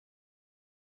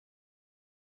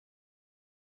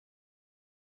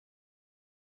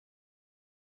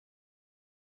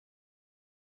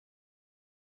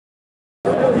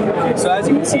as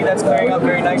you can see, that's clearing up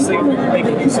very nicely,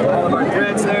 making use of all of our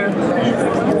threads there.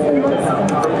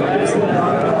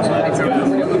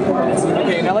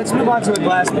 Okay, now let's move on to a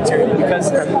glass material, because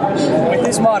with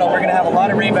this model, we're going to have a lot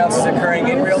of ray bounces occurring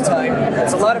in real time.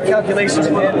 It's a lot of calculation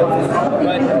to handle,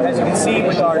 but as you can see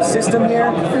with our system here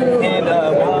and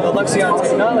the Luxion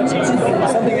technology,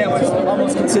 something that was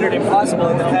almost considered impossible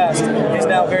in the past is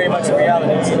now very much a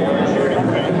reality.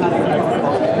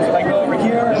 If I go over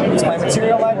here, it's my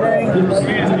material library.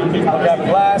 I'll grab a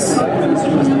glass,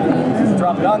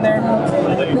 drop it on there.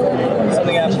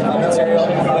 Something happens with my material,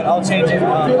 but I'll change it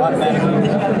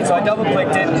automatically. So I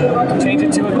double-clicked it, change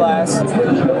it to a glass,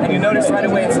 and you notice right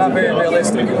away it's not very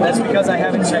realistic. That's because I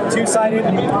haven't checked two-sided.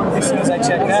 As soon as I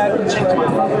check that,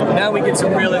 now we get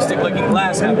some realistic-looking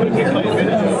glass happening here.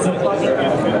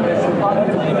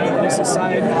 This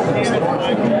aside.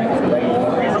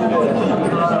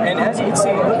 And as you can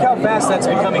see, look how fast that's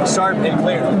becoming sharp and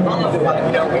clear.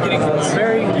 You know, we're getting a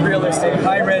very realistic,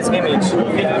 high-res image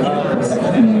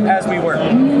as we work.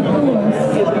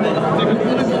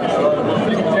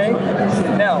 Okay?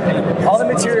 Now, all the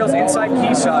materials inside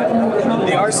KeyShot,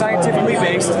 they are scientifically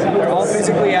based, they're all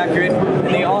physically accurate,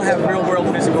 and they all have real-world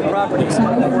physical properties.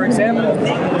 For example,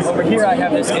 over here I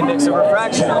have this index of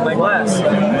refraction on my glass.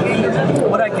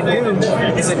 What I can do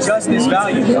is adjust this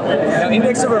value. Now,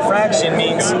 index of refraction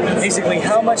means basically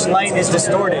how much light is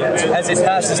distorted as it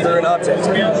passes through an object.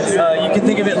 You can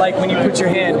think of it like when you put your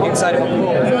hand inside of a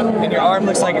pool and your arm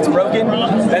looks like it's broken.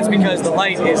 That's because the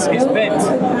light is bent,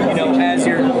 you know, as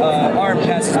your arm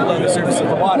passes below the surface of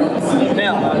the water.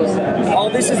 Now, all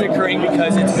this is occurring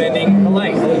because it's bending the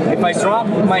light. If I drop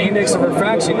my index of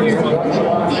refraction here,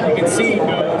 you can see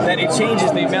that it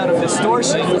changes the amount of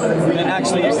distortion that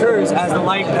actually occurs as the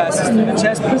light passes through the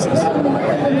chess pieces.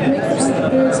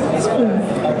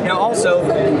 Now also,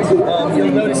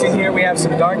 you'll notice in here we have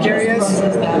some dark areas.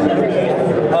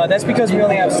 That's because we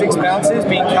only have 6 bounces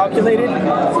being calculated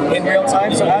in real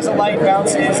time. So as the light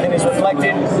bounces and is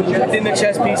reflected within the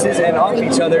chess pieces and off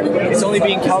each other, it's only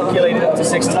being calculated up to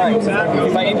 6 times.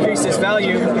 If I increase this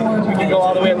value, we can go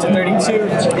all the way up to 32,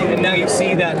 and now you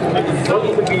see that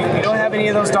we don't have any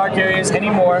of those dark areas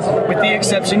anymore, with the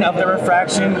exception of the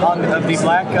refraction of the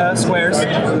black squares.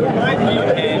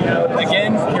 And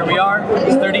again, here we are,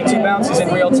 32 bounces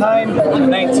in real time,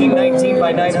 1919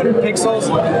 by 900 pixels,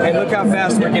 and look how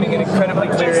fast we're getting an incredibly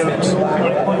clear image.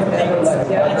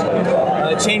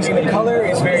 Changing the color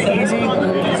is very easy.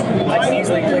 I can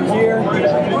easily click here,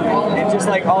 and just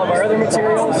like all of our other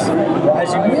materials,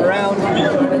 as you move around,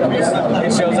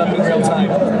 it shows up in real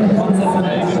time.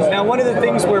 Now, one of the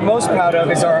things we're most proud of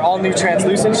is our all-new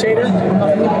translucent shader.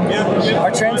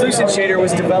 Our translucent shader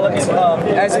was developed,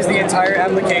 as is the entire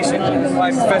application,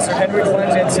 by Professor Henrik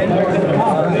Jensen.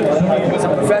 He was a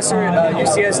professor at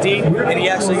UCSD, and he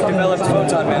actually developed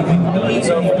photon mapping.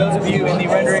 So for those of you in the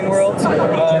rendering world,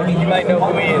 you might know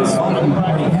who he is.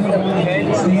 Okay?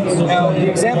 Now, the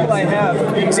example I'm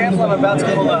about to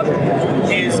pull up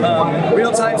is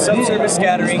real-time subsurface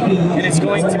scattering, and it's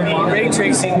going to be ray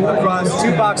tracing across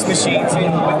 2 box machines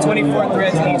with 24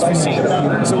 threads in each machine.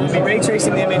 So we'll be ray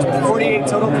tracing the image with 48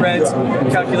 total threads,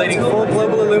 calculating full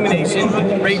global illumination,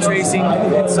 ray tracing,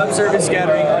 and subsurface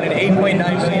scattering on an 8.9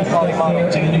 million poly model.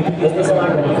 Pull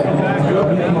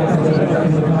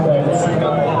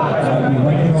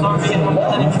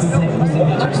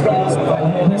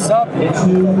this up.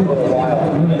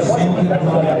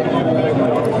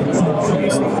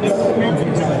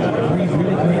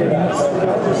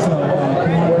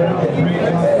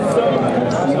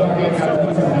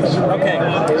 Okay.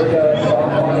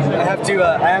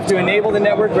 I have to enable the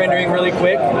network rendering really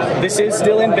quick. This is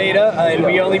still in beta, and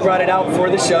we only brought it out for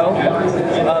the show,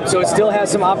 so it still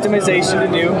has some optimization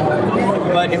to do.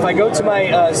 But if I go to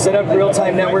my setup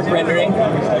real-time network rendering,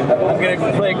 I'm going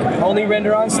to click only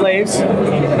render on slaves,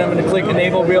 and I'm going to click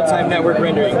enable real-time network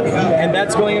rendering. And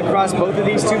that's going across both of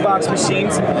these 2 box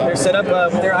machines. They're set up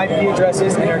with their IP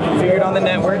addresses and are configured on the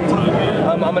network.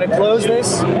 I'm going to close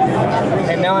this,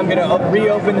 and now I'm going to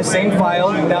reopen the same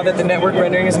file now that the network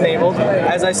rendering is enabled.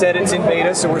 As I said, it's in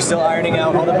beta, so we're still ironing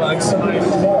out all the bugs.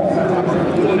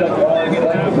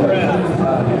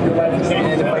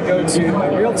 And if I go to my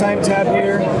real-time tab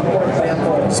here,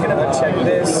 I'm just going to uncheck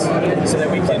this so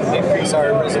that we can increase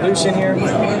our resolution here.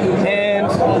 And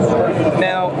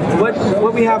now, what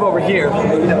what we have over here,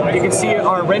 you can see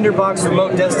our RenderBox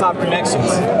remote desktop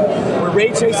connections. We're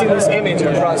ray tracing this image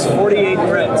across 48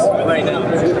 threads right now.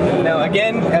 Now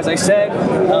again, as I said,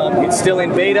 it's still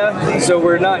in beta, so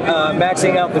we're not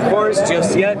maxing out the cores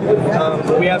just yet.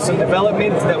 We have some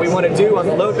development that we want to do on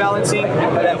the load balancing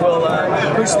that will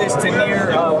push this to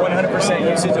near 100%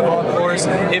 usage of all cores,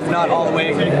 if not all the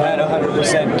way at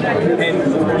 100%.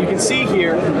 And you can see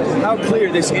here how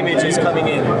clear this image is coming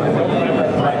in.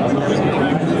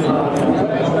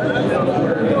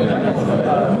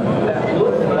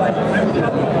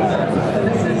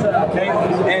 Okay,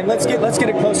 and let's get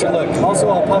a closer look. Also,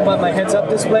 I'll pop up my heads-up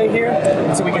display here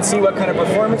so we can see what kind of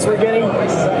performance we're getting. Like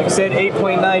I said,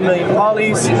 8.9 million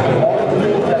polys,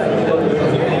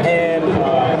 and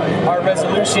our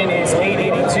resolution is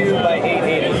 882 by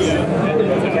 880.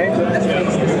 Okay,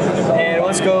 and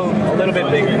let's go a little bit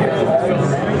bigger here.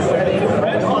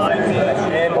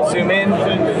 And we'll zoom in.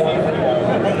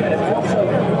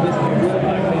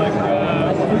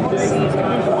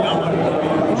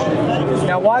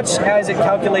 Now watch as it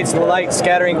calculates the light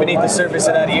scattering beneath the surface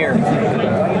of that ear.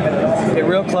 Get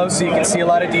real close so you can see a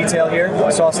lot of detail here.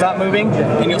 So I'll stop moving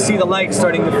and you'll see the light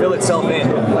starting to fill itself in.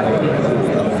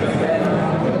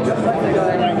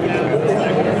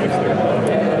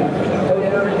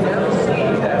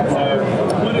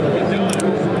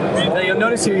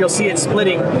 Notice here you'll see it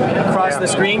splitting across the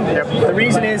screen. The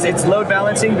reason is it's load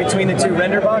balancing between the two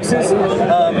render boxes.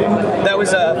 That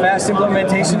was a fast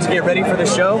implementation to get ready for the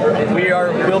show.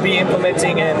 We'll be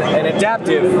implementing an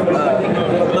adaptive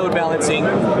load balancing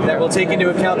that will take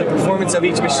into account the performance of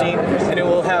each machine, and it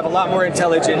will have a lot more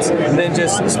intelligence than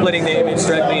just splitting the image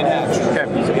directly in half. Okay.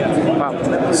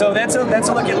 Wow. So that's a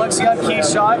look at Luxion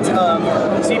KeyShot,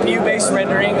 CPU-based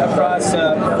rendering across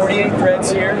 48 threads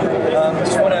here.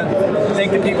 Just want to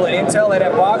thank the people at Intel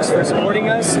at Box for supporting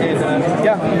us, and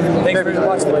yeah, thanks for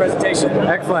watching the presentation.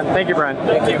 Excellent. Thank you, Brian.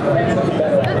 Thank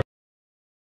you.